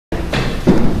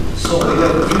So we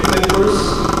have three papers.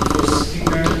 The first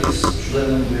speaker is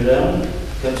José Beirão,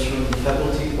 comes from the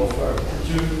Faculty of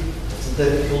Architecture of the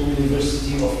Technical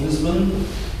University of Lisbon,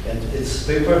 and its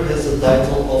paper has the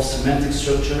title of Semantic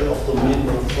Structure of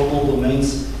Formal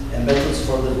Domains and Methods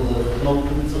for the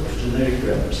Development of Generic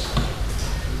Grammars.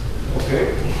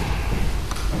 Okay.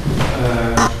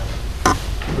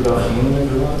 Good afternoon,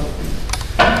 everyone.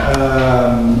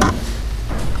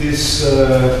 This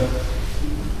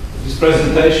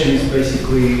presentation is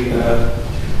basically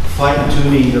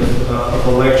fine-tuning of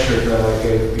a lecture that I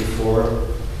gave before.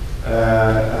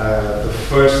 The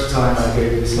first time I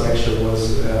gave this lecture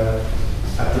was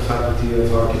at the Faculty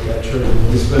of Architecture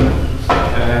in Lisbon,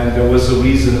 and there was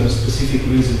a specific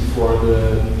reason for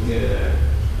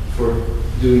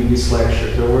doing this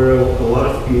lecture. There were a lot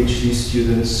of PhD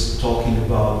students talking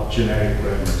about generic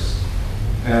grammars,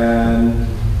 and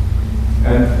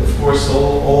of course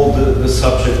all the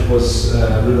subject was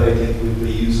related with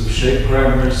the use of shape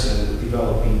grammars and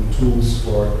developing tools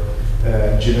for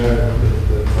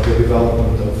the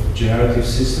development of generative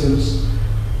systems,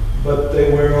 but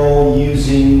they were all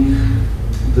using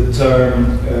the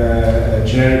term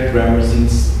generic grammars in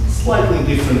slightly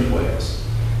different ways.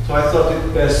 So I thought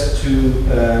it best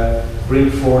to bring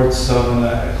forward some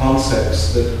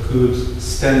concepts that could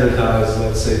standardize,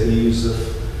 let's say, the use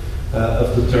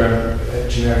of the term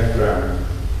generic grammar.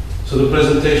 So the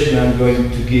presentation I'm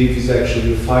going to give is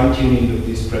actually a fine-tuning of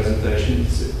this presentation.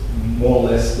 It's more or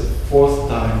less the fourth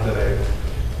time that I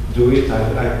do it.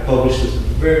 I published a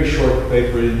very short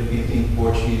paper in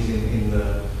Portuguese in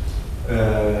the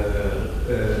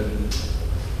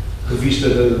Revista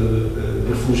de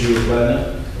Refúgio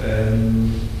Urbana.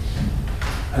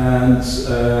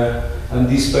 And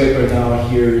this paper now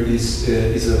here is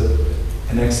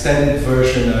an extended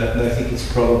version, and I think it's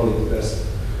probably the best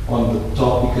on the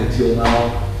topic until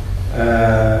now.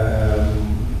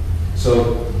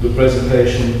 So the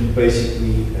presentation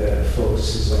basically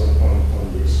focuses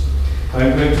on this.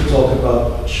 I'm going to talk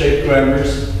about shape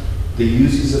grammars, the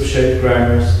uses of shape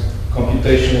grammars,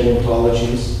 computational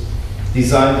ontologies,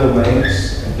 design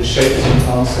domains, the shapes and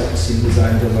concepts in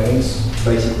design domains,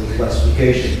 basically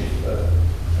classification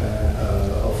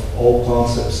of all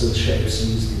concepts and shapes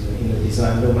used in a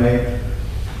design domain,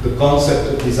 the concept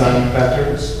of design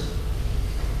patterns,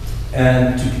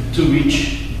 and to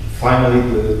reach finally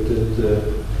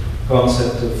the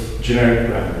concept of generic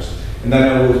grammars. And then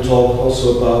I will talk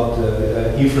also about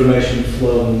information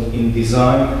flow in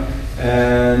design,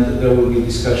 and there will be a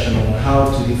discussion on how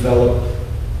to develop,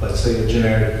 let's say, a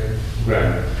generic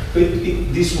grammar. But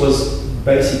this was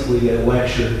basically a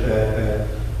lecture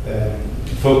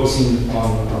focusing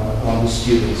on the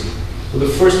students. So the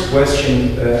first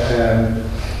question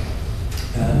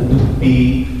would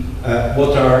be,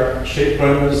 what are shape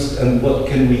grammars and what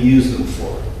can we use them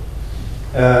for?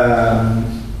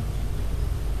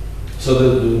 So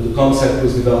the concept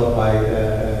was developed by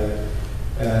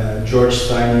George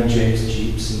Steiner and James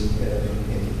Gibbs in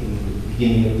the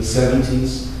beginning of the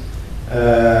 70s.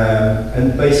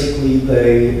 And basically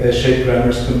shape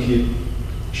grammars compute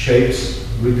shapes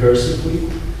recursively,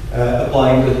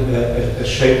 applying a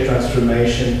shape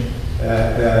transformation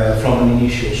from an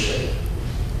initial shape.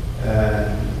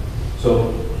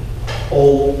 So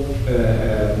all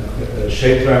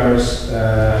shape grammars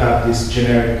have this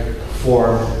generic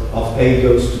form of A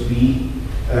goes to B,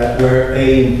 where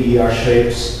A and B are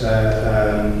shapes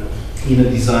in a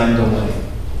design domain.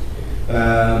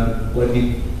 Let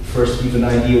me first give an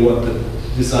idea what the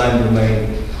design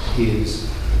domain is.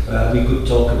 We could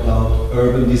talk about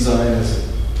urban design as a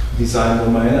design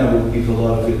domain. I will give a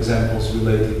lot of examples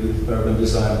related with urban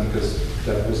design because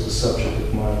that was the subject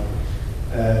of my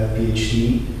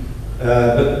PhD.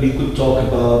 But we could talk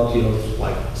about,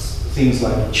 like things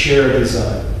like chair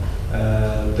design.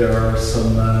 There are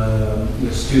some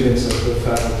students at the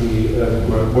faculty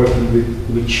who are working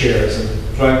with chairs and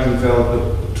trying to develop a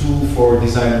tool for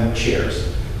designing chairs.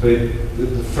 But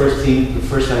the first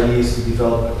idea is to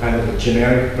develop a kind of a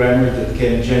generic grammar that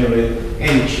can generate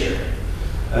any chair.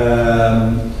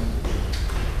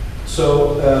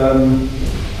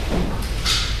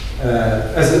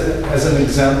 As an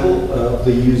example of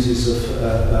the uses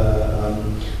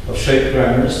of shape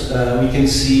grammars, we can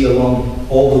see along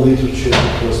all the literature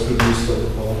that was produced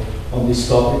on this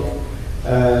topic.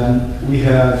 We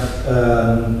have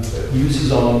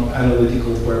uses on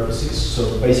analytical purposes,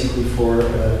 so basically for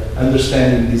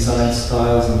understanding design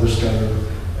styles, understanding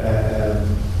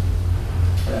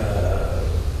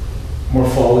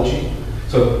morphology.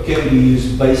 So it can be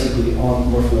used basically on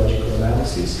morphological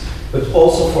analysis, but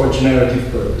also for generative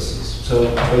purposes.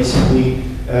 So basically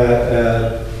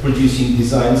producing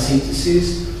design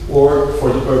synthesis or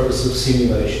for the purpose of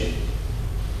simulation.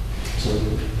 So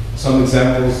some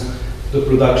examples: the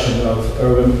production of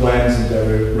urban plans and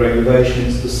their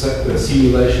regulations, the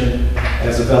simulation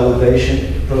as a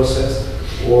validation process,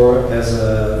 or as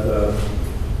a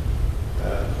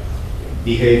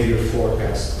behavior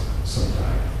forecast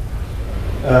sometime.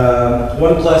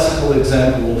 One classical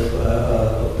example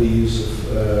of the use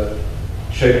of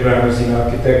shape grammars in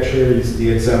architecture is the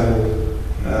example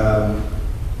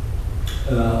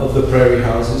of the prairie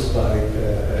houses by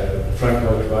Frank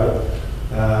Lloyd Wright.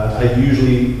 I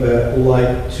usually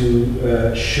like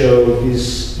to show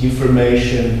this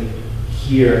information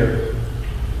here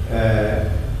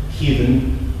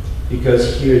hidden,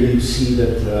 because here you see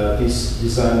that this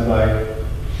design by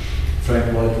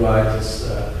Frank Lloyd Wright is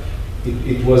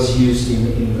it was used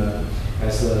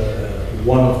as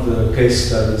one of the case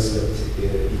studies that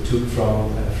he took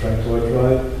from Frank Lloyd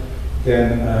Wright. Then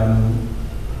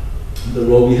the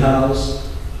Roby House,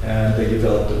 and they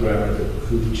developed a grammar that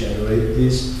could generate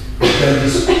this. But then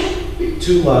these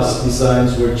two last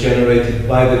designs were generated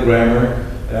by the grammar,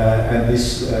 and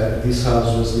this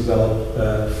house was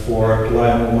developed for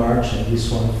Lionel March, and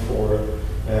this one for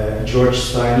George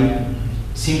Steiny,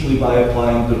 simply by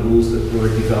applying the rules that were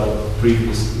developed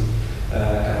previously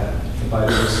by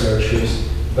the researchers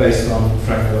based on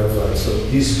Frank Lloyd Wright. So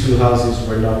these two houses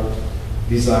were not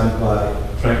designed by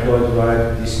Frank Lloyd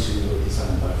Wright, these two were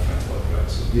designed by Frank Lloyd Wright.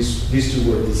 So these two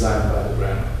were designed by the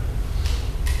grammar.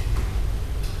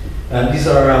 And these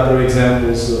are other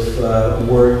examples of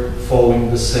work following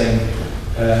the same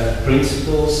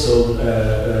principles. So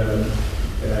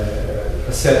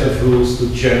a set of rules to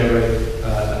generate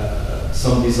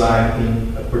some design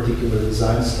in a particular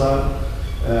design style.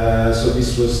 So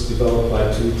this was developed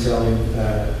by two Italian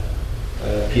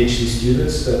PhD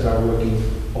students that are working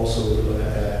also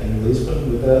in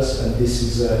Lisbon with us, and this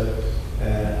is a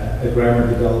grammar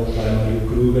developed by Mario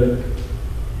Kruger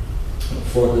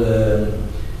for the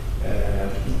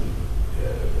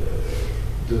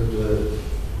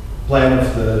plan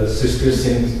of the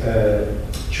Cistercian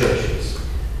churches.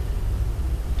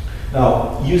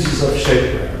 Now, uses of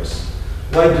shape grammars.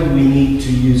 Why do we need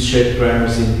to use shape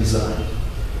grammars in design?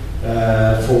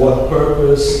 For what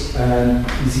purpose, and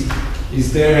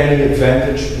is there any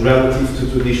advantage relative to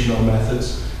traditional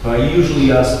methods? I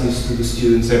usually ask this to the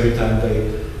students every time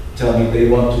they tell me they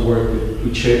want to work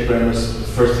with shape grammars. The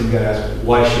first thing I ask,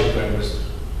 why shape grammars?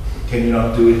 Can you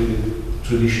not do it with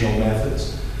traditional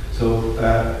methods? So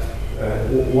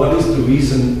what is the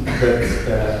reason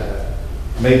that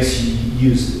makes you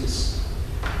use this?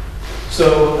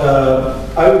 So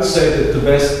I would say that the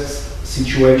best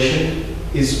situation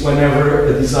is whenever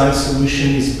a design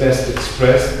solution is best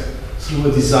expressed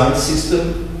through a design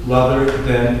system rather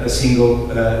than a single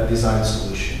design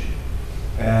solution.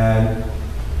 And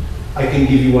I can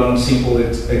give you one simple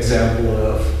example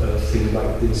of a thing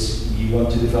like this. You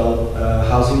want to develop a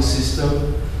housing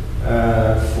system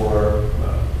for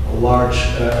a large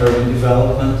urban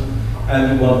development,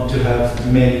 and you want to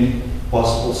have many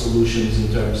possible solutions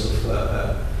in terms of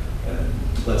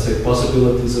let's say,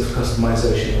 possibilities of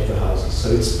customization of the houses. So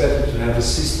it's better to have a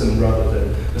system rather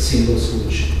than a single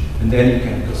solution. And then you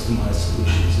can customize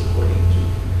solutions according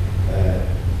to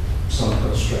some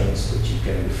constraints that you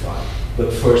can define.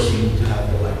 But first you need to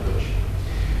have the language.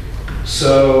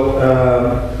 So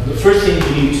the first thing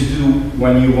you need to do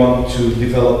when you want to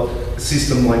develop a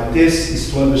system like this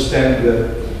is to understand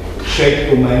the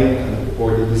shape domain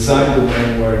or the design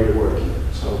domain where you're working.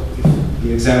 So if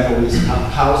the example is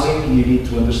housing, you need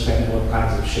to understand what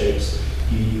kinds of shapes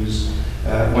you use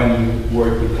when you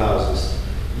work with houses.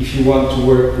 If you want to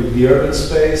work with the urban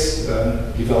space,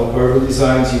 develop urban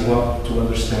designs, you want to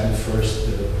understand first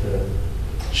the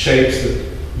shapes that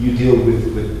you deal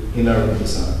with in urban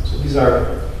design. So these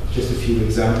are just a few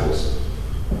examples.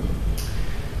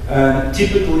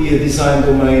 Typically, a design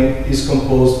domain is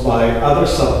composed by other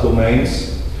subdomains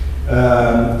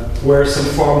where some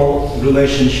formal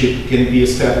relationship can be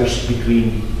established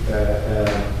between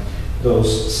those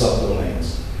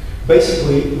subdomains.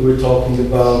 Basically, we're talking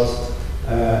about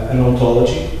an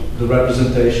ontology, the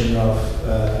representation of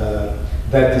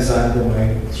that design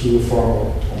domain through a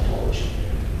formal ontology.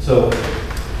 So,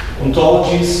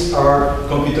 ontologies are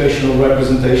computational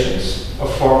representations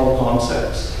of formal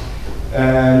concepts,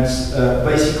 and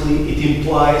basically it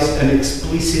implies an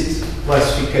explicit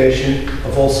classification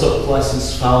of all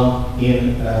subclasses found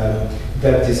in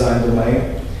that design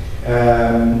domain,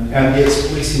 and the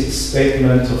explicit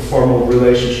statement of formal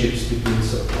relationships between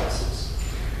subclasses.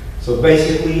 So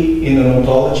basically, in an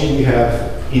ontology, we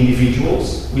have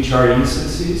individuals, which are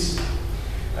instances.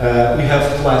 We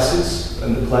have classes,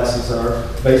 and the classes are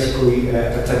basically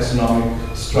a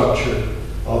taxonomic structure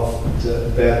of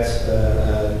that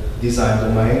design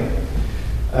domain.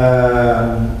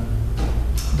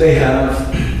 They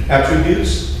have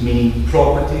attributes, meaning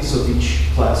properties of each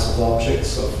class of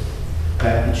objects of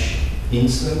each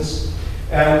instance,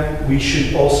 and we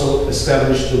should also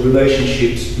establish the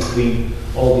relationships between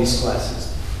all these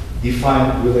classes,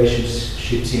 define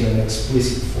relationships in an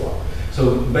explicit form.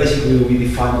 So basically we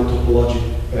define the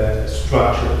topological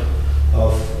structure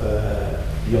of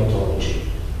the ontology.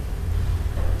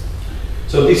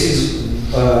 So this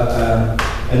is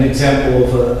an example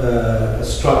of a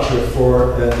structure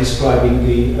for describing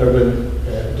the urban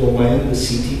domain, the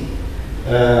city,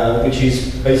 which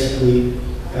is basically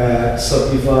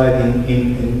subdivided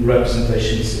in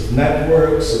representations of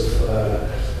networks,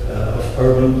 of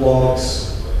urban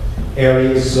blocks,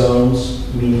 areas, zones,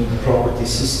 meaning property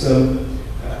system,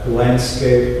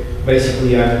 landscape.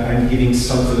 Basically, I'm giving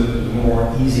something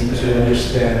more easy to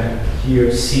understand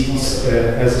here. Cities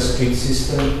as a street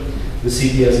system, the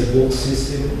city as a built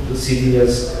system, the city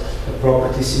as a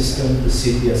property system, the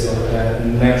city as a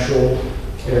natural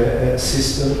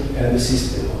system, and the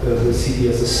city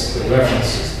as a reference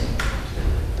system.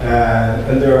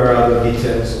 And there are other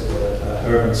details of the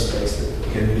urban space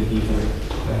that can be given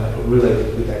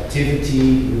related with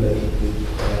activity, related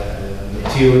with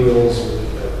materials,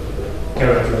 with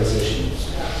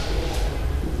characterizations.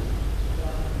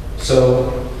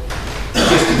 So,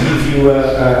 just to give you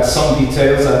some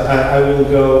details, I will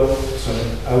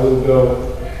go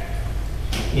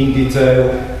in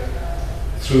detail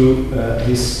through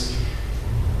this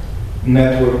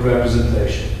network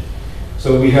representation.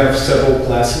 So we have several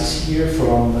classes here,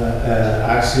 from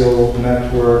axial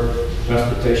network,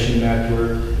 transportation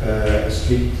network,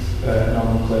 street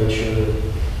nomenclature,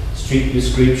 street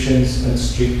descriptions, and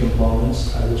street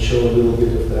components. I will show a little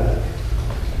bit of that.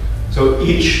 So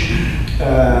each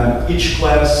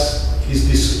class is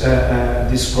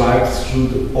described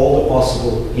through all the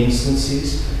possible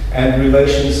instances, and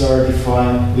relations are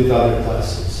defined with other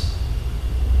classes.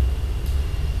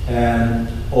 And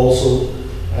also,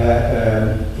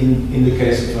 in the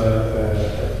case of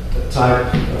a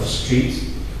type of street,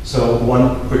 so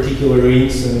one particular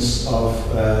instance of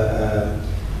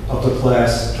the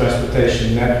class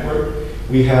transportation network,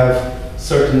 we have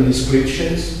certain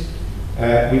descriptions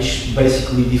which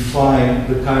basically define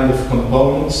the kind of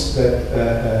components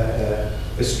that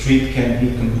a street can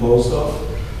be composed of.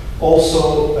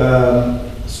 Also,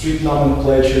 street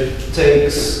nomenclature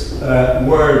takes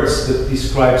words that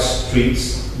describe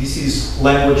streets. This is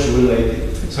language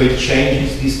related, so it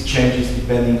changes. This changes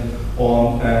depending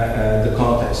on the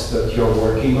context that you're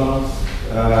working on.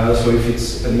 So if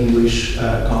it's an English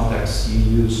context,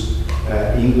 you use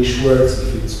English words.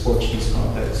 If it's Portuguese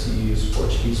context, you use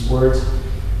Portuguese words.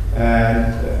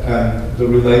 And the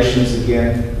relations,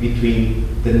 again, between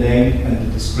the name and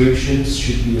the descriptions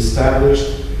should be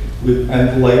established.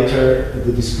 And later,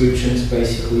 the descriptions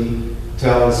basically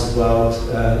tell us about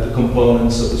the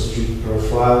components of the street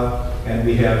profile, and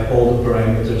we have all the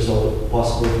parameters, all the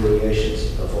possible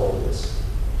variations of all this.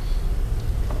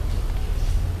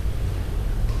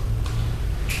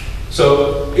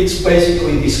 So it's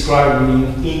basically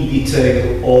describing in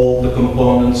detail all the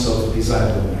components of the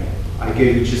design domain. I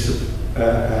gave you just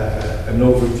an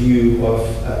overview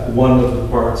of one of the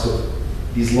parts of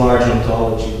this large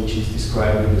ontology, which is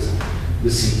describing the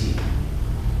city.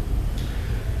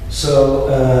 So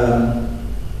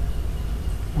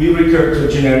we recur to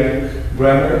generic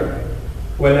grammar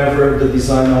whenever the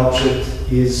design object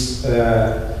is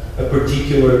a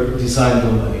particular design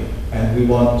domain, and we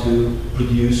want to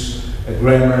produce a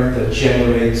grammar that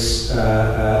generates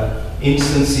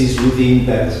instances within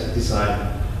that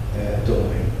design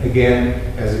domain.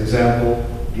 Again, as example,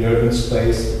 the urban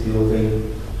space, the building,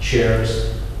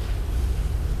 chairs.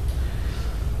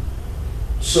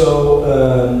 So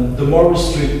the more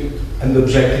restricted and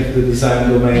objective the design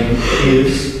domain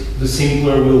is, the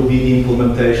simpler will be the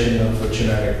implementation of a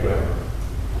generic grammar.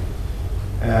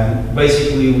 And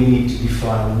basically we need to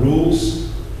define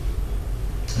rules.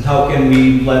 And how can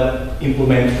we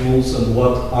implement rules, and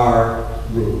what are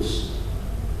rules?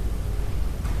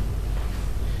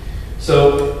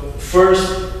 So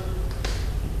first,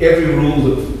 every rule,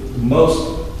 the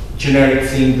most generic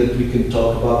thing that we can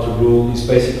talk about a rule is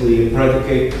basically a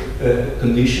predicate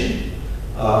condition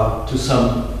to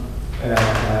some,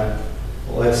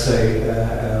 let's say,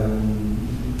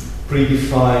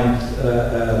 predefined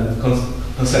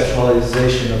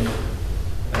conceptualization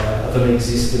of an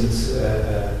existent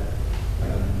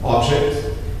object,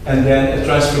 and then a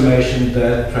transformation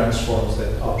that transforms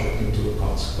that object into a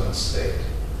concept. consequent state.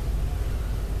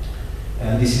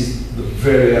 And this is the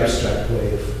very abstract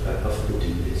way of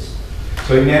putting this.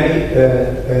 So in any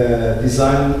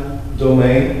design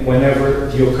domain, whenever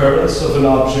the occurrence of an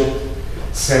object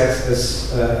set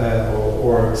as,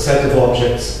 or set of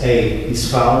objects A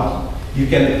is found, you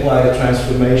can apply a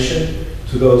transformation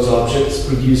to those objects,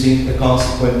 producing a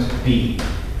consequent B,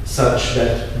 such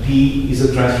that B is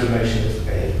a transformation of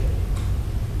A.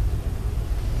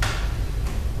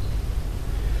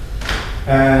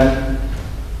 And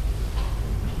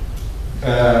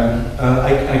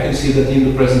I can see that in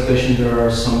the presentation there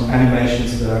are some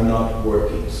animations that are not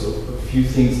working, so a few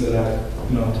things that are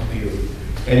not appearing.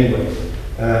 Anyway,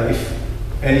 if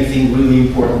anything really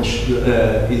important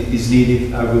is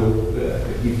needed, I will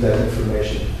give that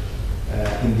information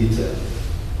in detail.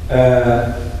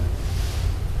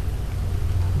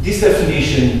 This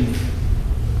definition,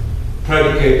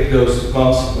 predicate goes to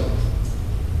consequent,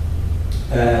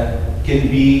 can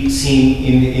be seen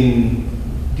in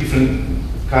different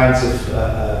kinds of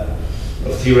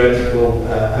theoretical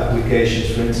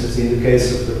applications. For instance, in the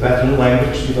case of the pattern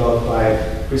language developed by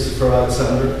Christopher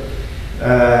Alexander,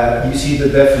 you see the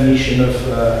definition of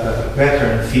a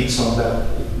pattern fits on that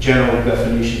general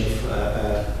definition of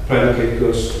predicate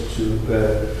goes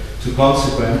to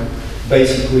consequent.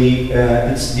 Basically,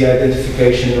 it's the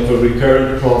identification of a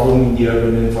recurrent problem in the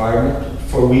urban environment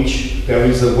for which there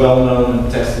is a well-known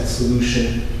and tested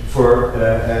solution for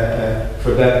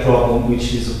that problem,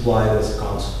 which is applied as a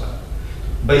consequent.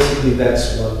 Basically,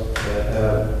 that's what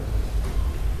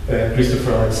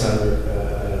Christopher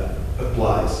Alexander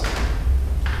applies.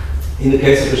 In the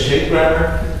case of a shape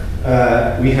grammar,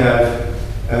 we have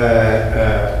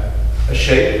a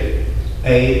shape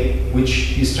A,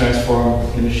 which is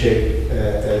transformed in a shape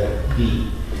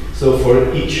B. So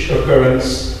for each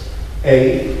occurrence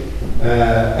A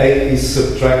is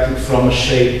subtracted from a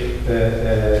shape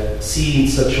C in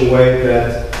such a way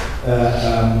that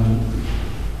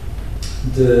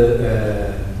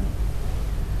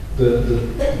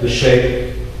the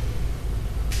shape,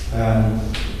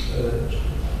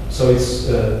 so it's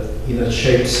in a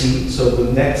shape C. So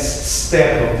the next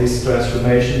step of this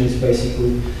transformation is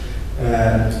basically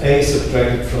A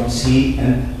subtracted from C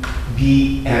and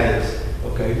B added,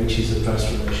 okay, which is a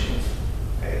transformation of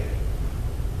A.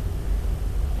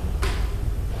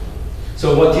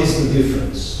 So what is the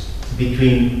difference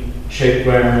between shape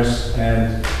grammars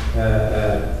and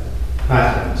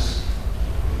patterns?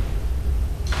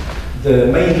 The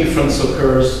main difference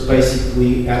occurs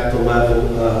basically at the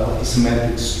level of the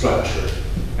semantic structure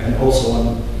and also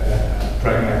on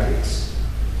pragmatics.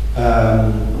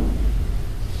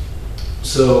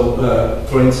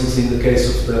 For instance, in the case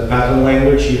of the pattern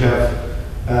language, you have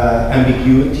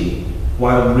ambiguity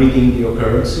while reading the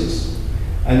occurrences,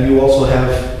 and you also have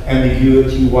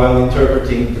ambiguity while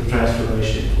interpreting the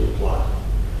transformation to apply.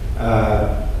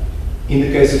 In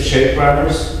the case of shape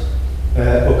grammars,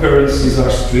 occurrences are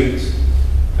strict.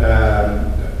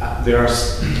 There are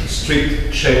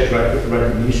strict shape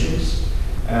recognitions,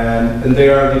 and they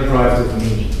are deprived of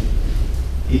meaning.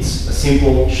 It's a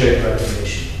simple shape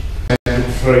recognition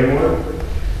framework,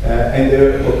 and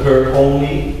they occur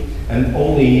only and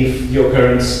only if the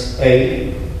occurrence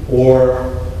A or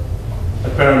a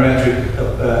parametric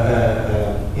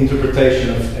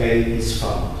interpretation of A is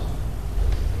found.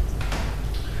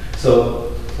 So,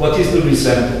 what is the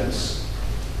resemblance?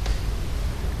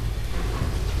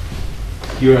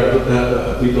 Here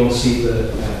we don't see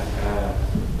the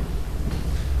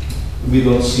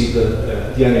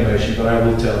animation, but I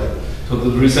will tell you. So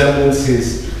the resemblance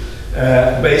is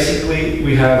basically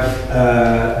we have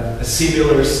a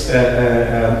similar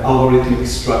algorithmic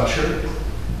structure,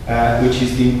 which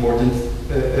is the important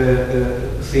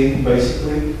thing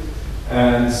basically,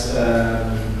 and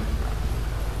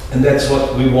that's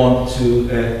what we want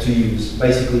to use.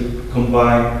 Basically,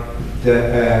 combine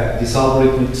this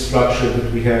algorithmic structure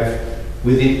that we have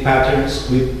within patterns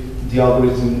with the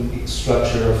algorithmic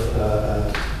structure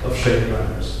of shape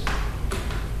grammars.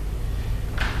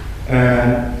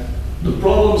 And the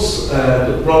problem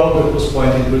that was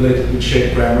pointed related with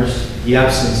shape grammars, the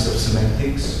absence of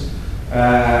semantics,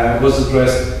 was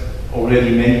addressed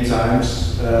already many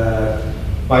times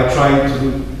by trying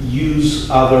to use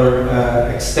other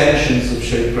extensions of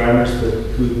shape grammars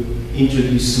that could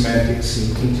introduce semantics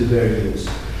into their use.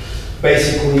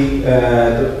 Basically,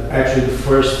 actually the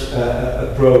first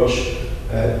approach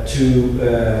to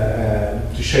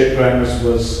shape grammars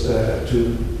was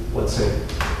to, let's say,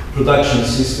 production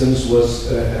systems was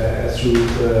through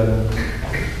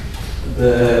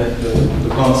the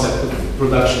concept of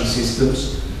production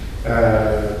systems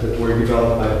that were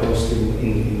developed by Post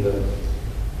in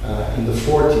in the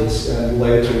 40s and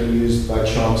later used by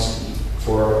Chomsky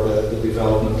for the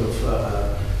development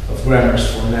of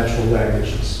grammars for natural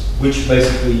languages, which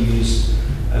basically use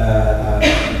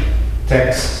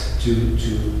text to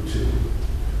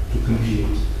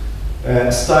compute.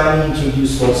 Stein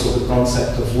introduced also the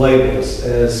concept of labels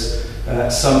as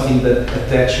something that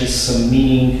attaches some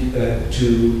meaning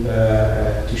to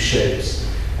shapes.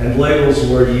 And labels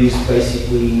were used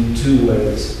basically in two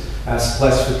ways, as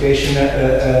classification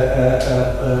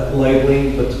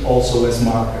labeling, but also as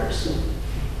markers.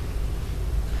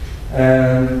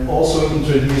 And also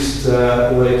introduced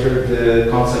later the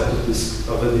concept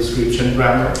of a description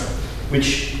grammar,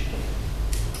 which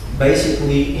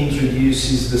basically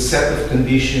introduces the set of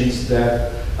conditions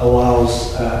that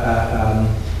allows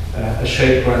a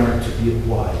shape grammar to be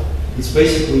applied. It's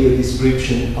basically a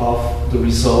description of the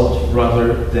result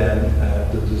rather than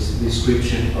the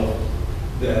description of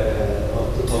the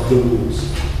rules.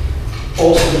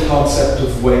 Also the concept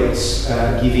of weights,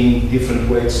 giving different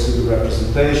weights to the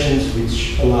representations,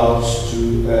 which allows to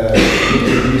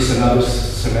introduce another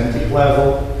semantic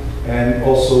level. And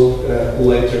also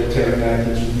later Terry Knight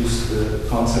introduced the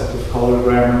concept of color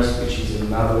grammars, which is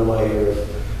another layer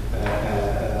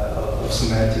of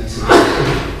semantics, and the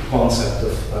concept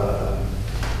of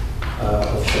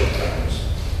shape grammars.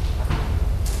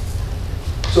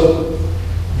 So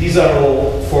these are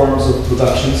all forms of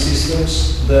production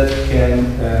systems that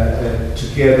can,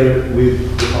 together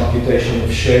with the computation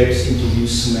of shapes,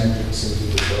 introduce semantics into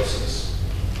the process.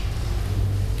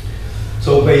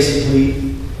 So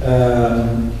basically,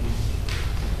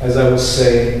 as I was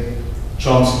saying,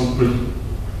 Chomsky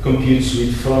computes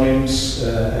with phonemes,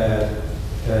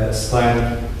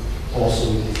 Stein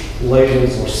also with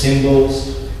labels or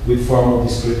symbols, with formal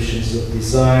descriptions of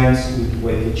designs, with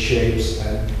weighted shapes,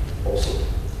 and also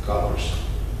colors.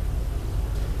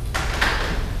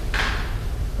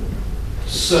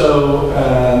 So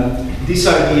this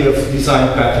idea of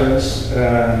design patterns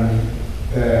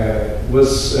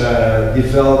was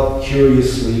developed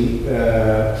curiously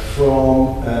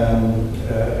from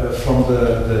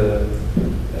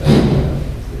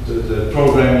the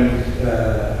programming,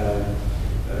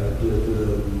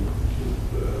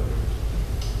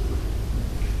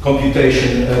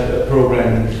 computation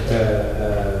programming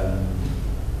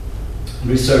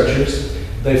researchers.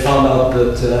 They found out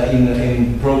that in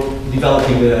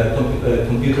developing a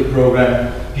computer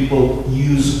program, people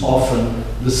use often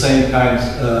the same kinds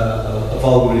of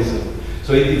algorithm.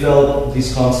 So he developed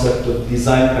this concept of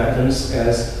design patterns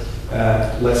as,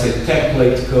 let's say,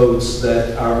 template codes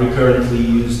that are recurrently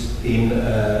used in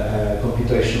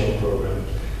computational programming.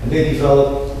 And they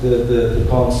developed the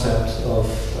concept of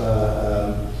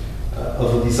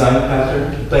a design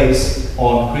pattern based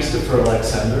on Christopher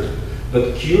Alexander.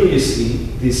 But curiously,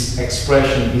 this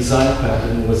expression design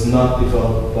pattern was not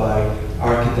developed by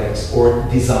architects or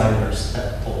designers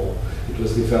at all. It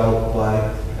was developed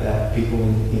by people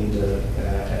in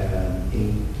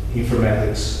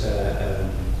informatics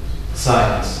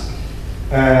science.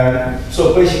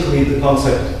 So basically, the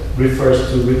concept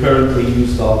refers to recurrently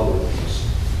used algorithms.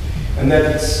 And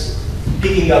that's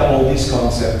picking up all these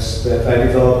concepts that I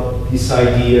developed this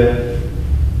idea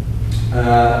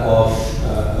of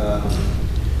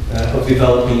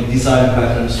developing design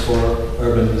patterns for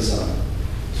urban design.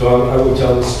 So I will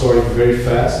tell the story very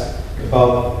fast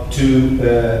about two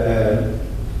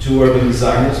urban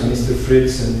designers, Mr.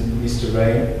 Fritz and Mr.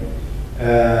 Rain.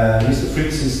 Mr.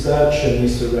 Fritz is Dutch and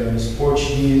Mr. Rain is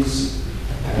Portuguese,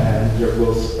 and they're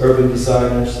both urban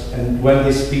designers, and when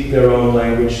they speak their own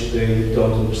language, they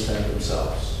don't understand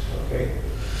themselves. Okay,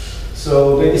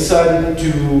 so they decided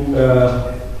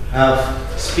to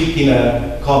speak in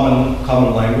a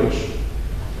common language,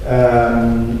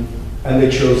 and they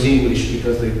chose English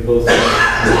because they both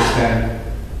understand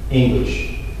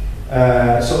English.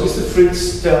 So Mr.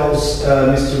 Fritz tells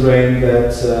Mr. Rain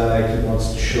that he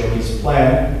wants to show his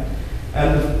plan,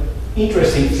 and the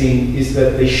interesting thing is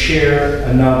that they share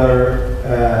another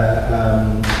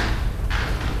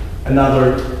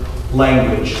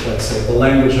language, let's say, the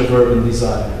language of urban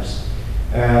designers.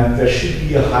 And there should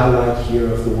be a highlight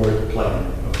here of the word plan.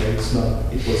 Okay, it's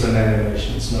not. It was an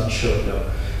animation. It's not shown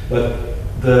though. But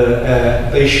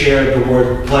they share the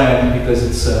word plan because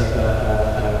it's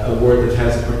a word that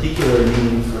has a particular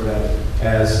meaning for them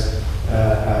as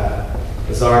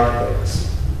architects,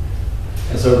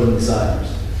 as urban designers.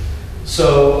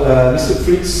 So Mr.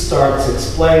 Fritz starts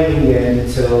explaining, and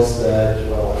he tells that,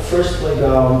 well, first lay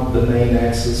down the main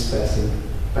axis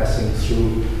passing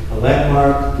through a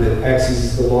landmark. The axis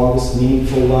is the longest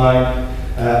meaningful line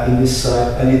in this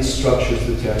site, and it structures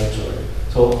the territory.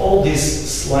 So all this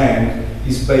slang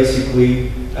is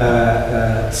basically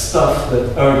stuff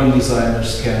that urban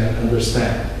designers can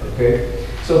understand. Okay,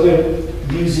 so they're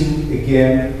using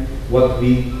again what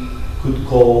we could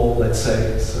call, let's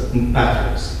say, certain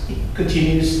patterns. It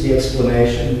continues the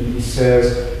explanation. It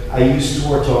says, I use two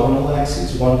orthogonal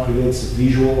axes. One creates a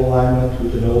visual alignment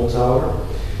with an old tower,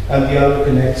 and the other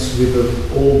connects with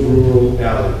an old rural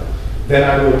alley. Then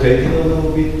I rotate it a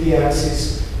little bit, the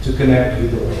axis, to connect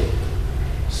with the lake.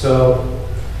 So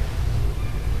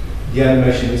the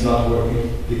animation is not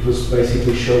working. It was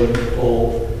basically showing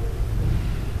all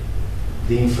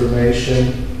the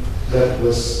information that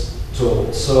was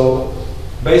told. So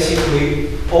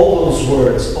basically, all those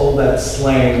words, all that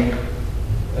slang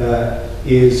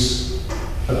is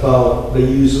about the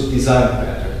use of design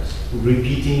patterns,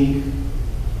 repeating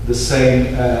the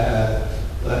same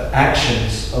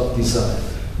actions of design.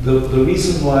 The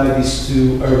reason why these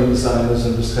two urban designers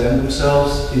understand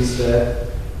themselves is that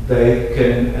they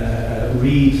can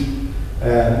read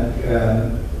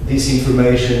this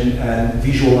information and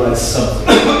visualize something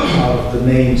out of the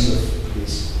names of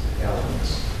these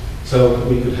elements. So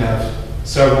we could have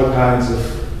several kinds of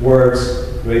words,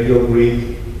 radial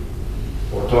grid,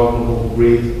 orthogonal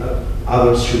grid,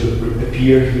 others should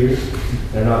appear here.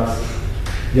 They're not,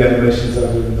 the animations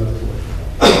are doing that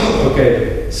work.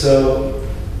 Okay, so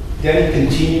then he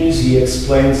continues, he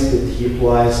explains that he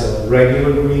applies a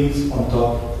regular grid on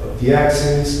top of the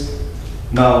axis.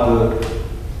 Now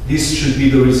this should be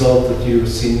the result that you've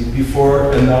seen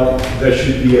before, and now there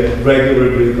should be a regular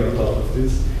grid on top of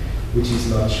this, which is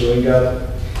not showing up.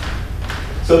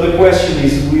 So the question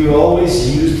is, do we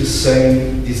always use the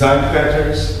same design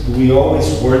patterns? Do we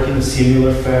always work in a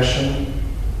similar fashion?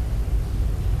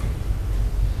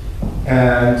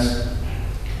 And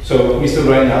so Mr.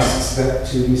 Rain asks that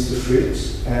to Mr.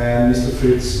 Fritz, and Mr.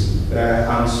 Fritz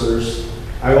answers,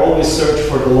 I always search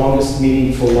for the longest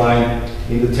meaningful line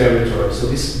in the territory. So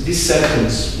this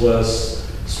sentence was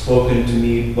spoken to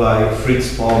me by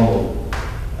Fritz Palmo,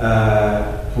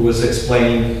 who was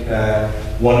explaining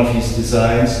one of his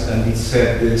designs, and he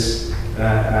said this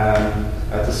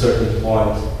at a certain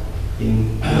point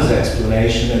in his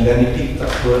explanation, and then he picked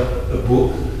up a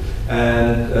book,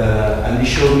 and he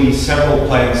showed me several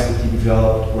plans that he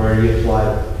developed where he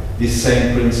applied this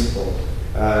same principle,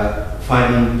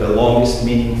 finding the longest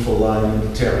meaningful line in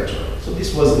the territory. So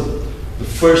this was the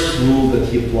first rule that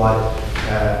he applied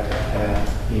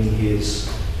in his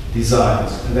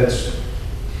designs, and that's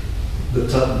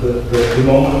the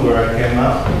moment where I came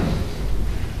up.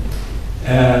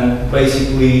 And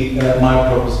basically, my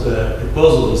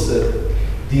proposal is that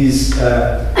these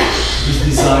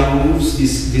design moves,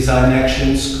 these design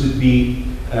actions could be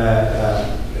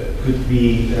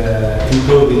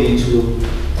encoded into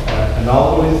an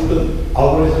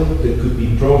algorithm that could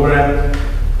be programmed,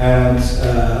 and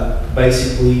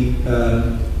basically,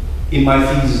 in my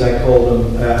thesis, I call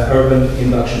them urban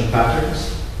induction patterns.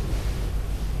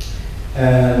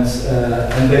 And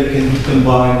they can be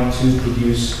combined to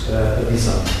produce a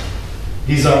design.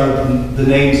 These are the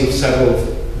names of several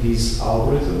of these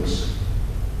algorithms.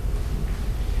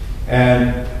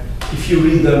 And if you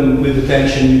read them with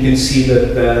attention, you can see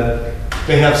that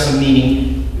they have some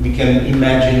meaning. We can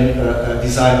imagine a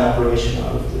design operation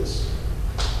out of this.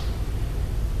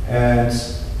 And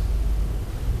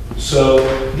so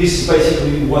this is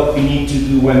basically what we need to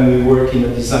do when we work in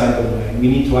a design domain. We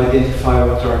need to identify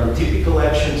what are the typical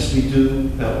actions we do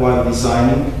while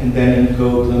designing, and then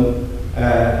encode them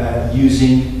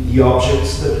using the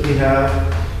objects that we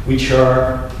have, which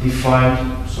are defined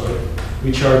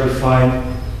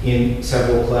in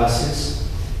several classes,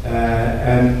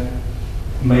 and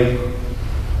make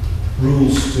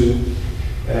rules to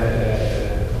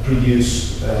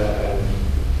produce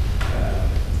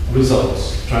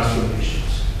results,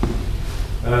 transformations.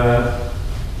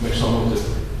 Mas só não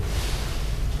dizer.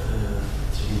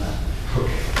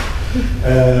 Okay.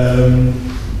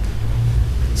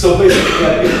 So basically, I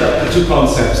picked up the two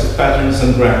concepts of patterns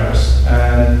and grammars,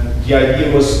 and the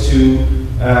idea was to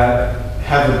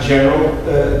have a general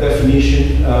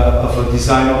definition of a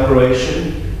design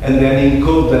operation, and then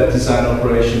encode that design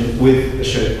operation with a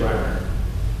shape grammar.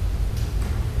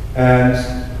 And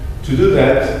to do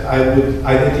that, I would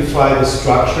identify the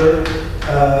structure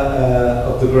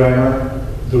of the grammar,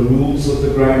 the rules of the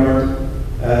grammar,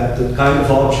 the kind of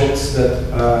objects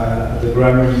that the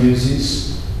grammar uses,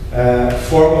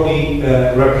 formally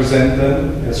represent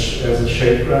them as a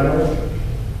shape grammar.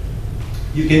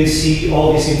 You can see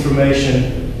all this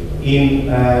information in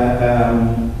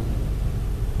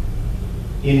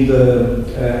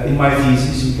my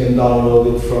thesis. You can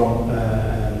download it from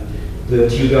the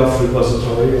TU Delft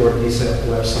repository or this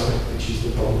website, which is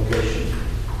the publication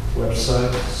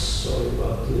website. Sorry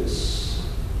about this.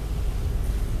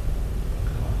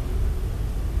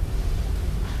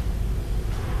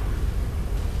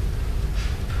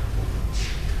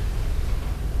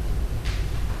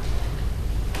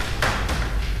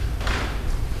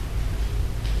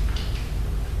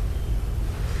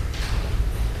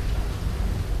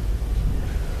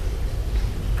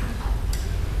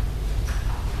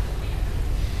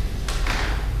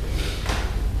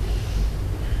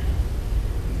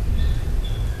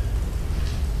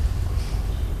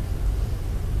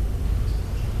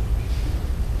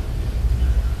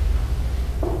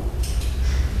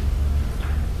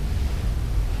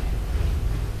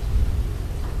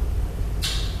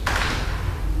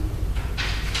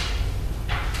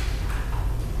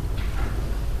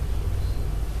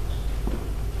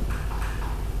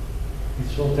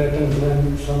 It's what happens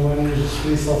when someone uses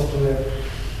free software.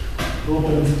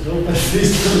 Open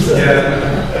systems.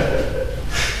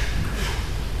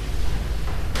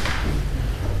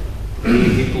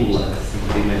 Dipular, sim,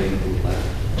 primeiro dipular.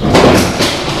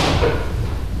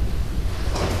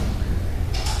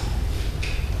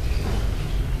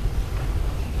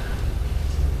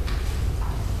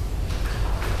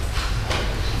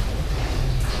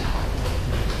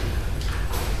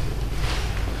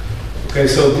 Okay,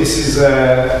 so this is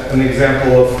an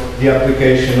example of the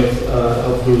application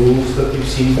of the rules that you've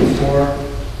seen before.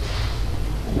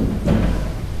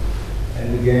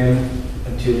 And again,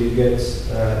 until you get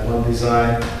one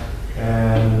design,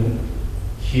 and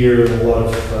here a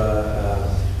lot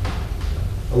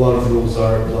of rules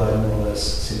are applied more or less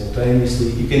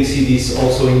simultaneously. You can see this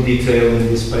also in detail in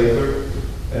this paper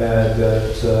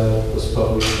that was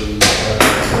published in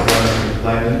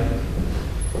Planning.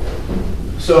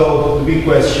 So the big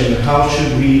question, how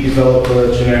should we develop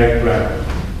a generic grammar?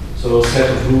 So a set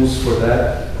of rules for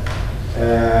that.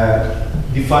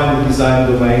 Define the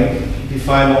design domain,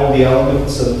 define all the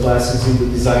elements and classes in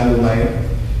the design domain,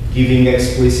 giving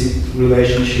explicit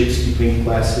relationships between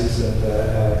classes and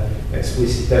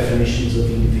explicit definitions of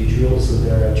individuals and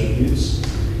their attributes.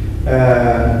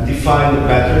 Define the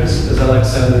patterns, as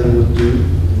Alexander would do,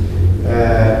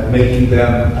 making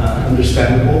them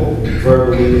understandable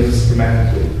verbally and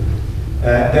schematically.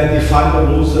 Then define the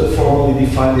rules that formally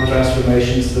define the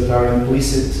transformations that are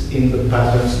implicit in the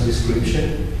pattern's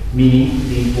description, meaning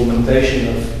the implementation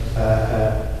of,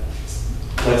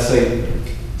 let's say,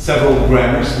 several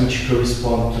grammars which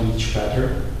correspond to each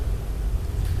pattern.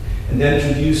 And then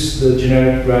introduce the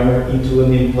generic grammar into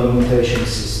an implementation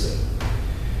system.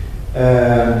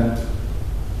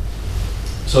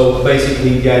 So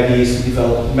basically the idea is to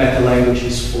develop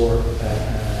meta-languages for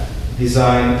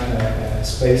design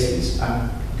spaces. I'm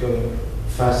going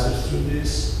faster through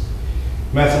this.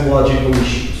 Methodological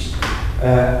issues.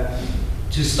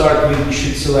 To start with, you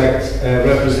should select a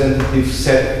representative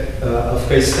set of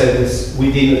case studies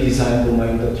within a design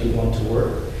domain that you want to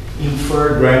work.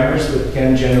 Infer grammars that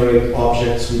can generate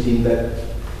objects within that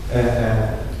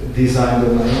design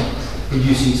domain,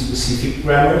 producing specific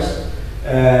grammars.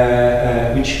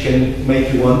 Which can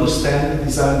make you understand the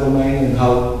design domain and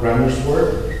how grammars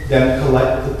work, then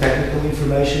collect the technical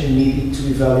information needed to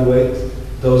evaluate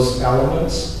those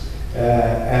elements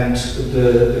and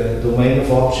the domain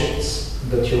of objects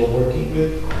that you're working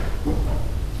with.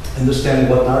 Understand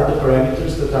what are the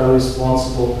parameters that are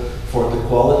responsible for the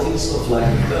qualities of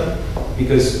letting them,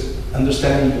 because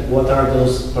understanding what are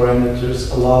those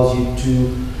parameters allows you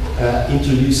to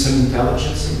introduce some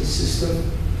intelligence in the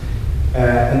system.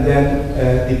 And then,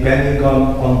 depending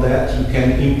on that, you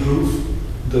can improve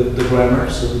the grammar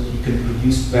so that you can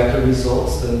produce better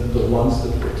results than the ones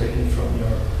that were taken from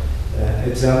your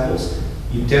examples.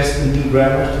 You test the new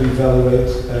grammar to evaluate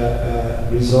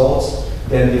results,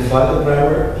 then divide the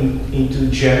grammar into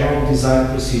general design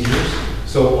procedures,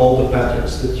 so all the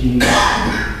patterns that you need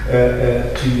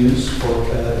to use for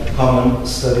common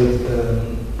studied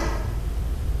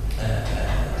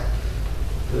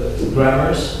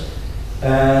grammars.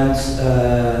 And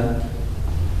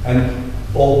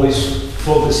always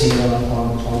focusing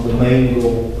on the main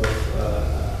goal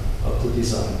of the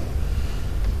design.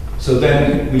 So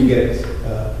then we get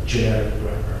generic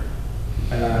grammar.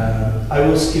 I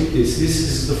will skip this. This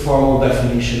is the formal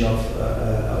definition of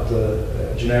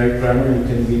the generic grammar. You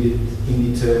can read it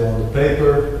in detail on the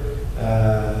paper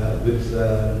with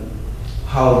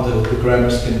how the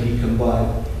grammars can be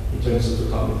combined in terms of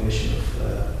the combination of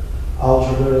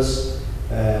algebras.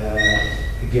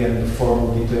 Again, the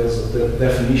formal details of the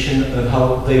definition and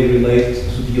how they relate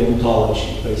to the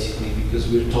ontology, basically, because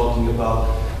we're talking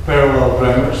about parallel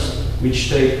grammars which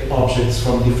take objects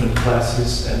from different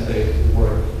classes and they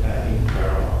work in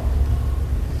parallel.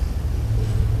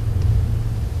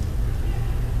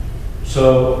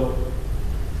 So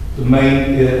the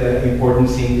main important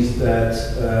thing is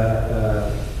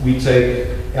that we take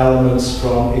elements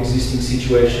from existing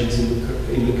situations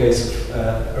in the case of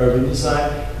urban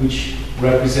design, which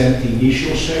represent the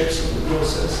initial shapes of the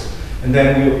process, and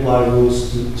then we apply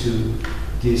rules to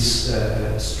this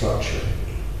structure.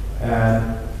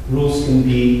 And rules can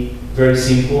be very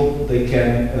simple. They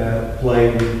can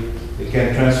they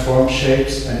can transform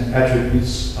shapes and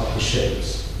attributes of the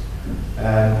shapes.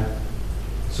 And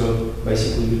so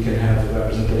basically we can have a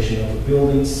representation of a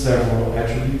building, several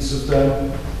attributes of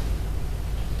them.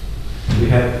 We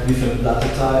have different data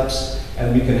types,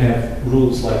 and we can have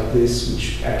rules like this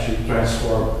which actually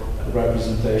transform a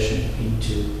representation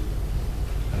into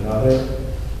another.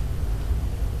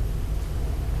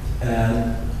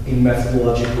 And in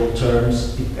methodological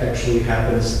terms, it actually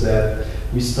happens that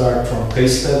we start from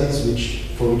case studies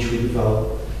for which we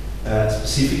develop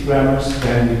specific grammars,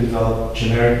 then we develop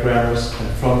generic grammars, and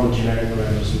from the generic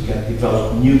grammars we can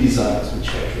develop new designs which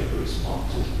actually correspond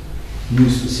to new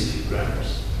specific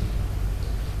grammars.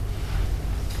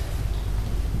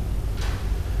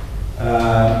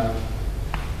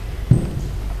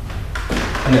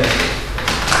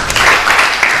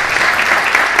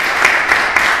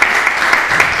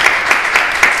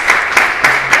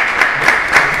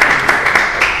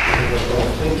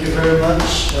 Thank you very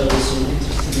much. I was so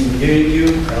interested in hearing you.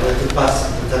 I'll let the pass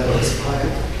the time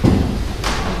expired.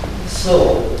 So,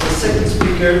 the second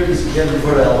speaker is Guilherme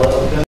Varela.